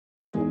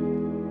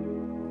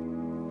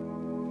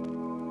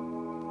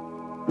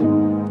We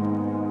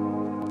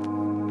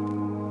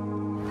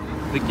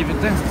give it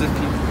thanks to the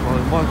people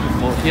working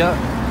for here.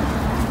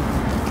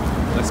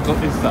 Let's go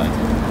inside.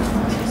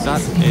 That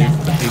is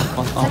the big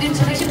one of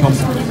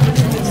Gyeongbokgung.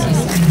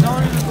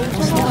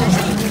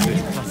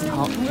 That's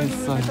how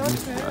inside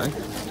this bag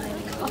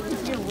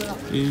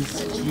is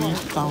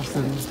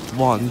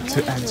 3,001 to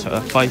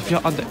enter. But if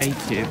you're under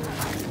 18,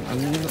 I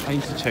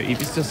need to check.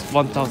 If it's just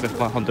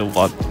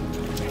 1,501.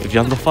 If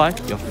you're under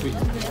 5, you're free.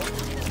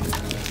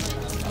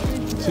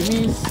 To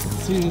me,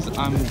 since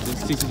I'm the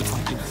city of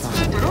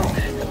inside,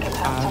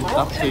 and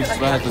that place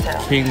where the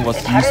king was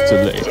used to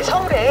live.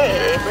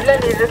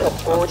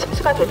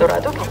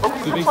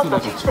 The big thing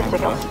is the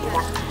chamber.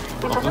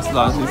 Of this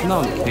land is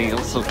not the king,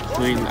 also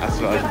queen as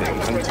well, I think.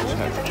 I need to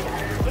check.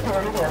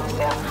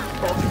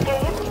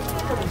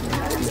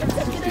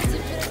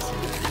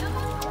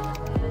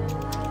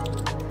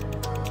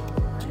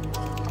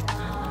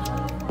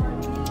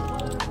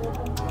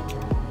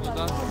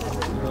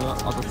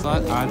 Other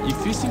side, and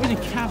if you see really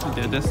careful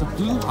there, there's a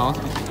blue house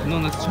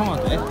known as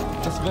Chomade.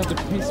 That's where the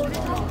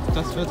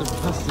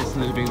priest is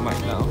living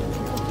right now.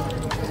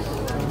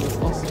 And there's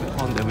also the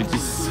pond there which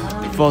is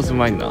frozen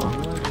right now.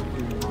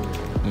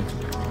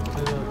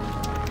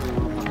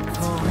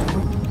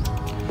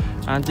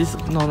 And this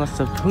is known as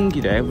the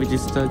Pungire, which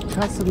is the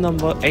transfer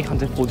number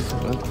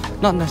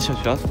 847. Not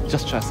national,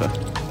 just transfer.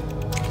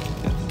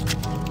 Yes.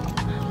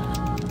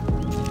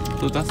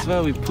 So that's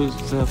where we put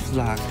the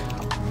flag.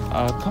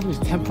 Company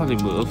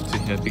temporarily moved to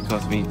here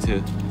because we need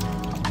to,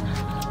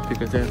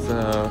 because there's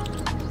a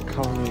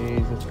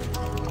company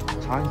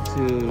trying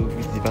to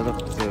redevelop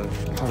the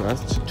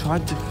colors,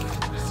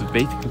 so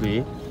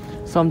basically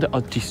some that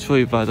are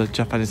destroyed by the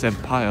Japanese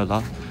Empire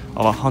about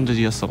 100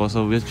 years ago,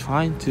 so we're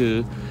trying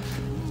to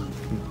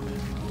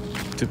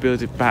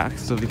build it back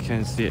so we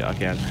can see it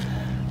again.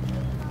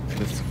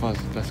 Let's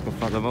go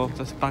furthermore.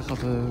 That's back of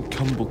the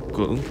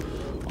Gyeongbokgung.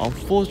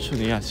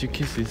 Unfortunately, as you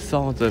can see,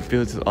 some of the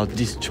buildings are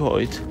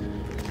destroyed.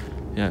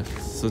 Yes,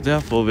 so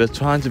therefore we're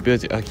trying to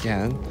build it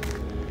again.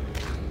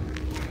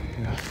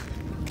 Yeah.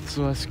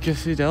 So as you can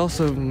see, they're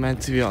also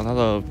meant to be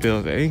another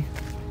building,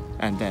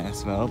 and there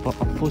as well, but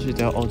unfortunately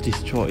they're all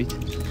destroyed.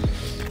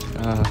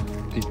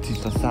 It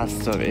is a sad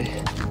story.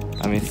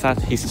 I mean, sad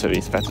history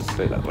is better to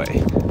say that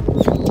way.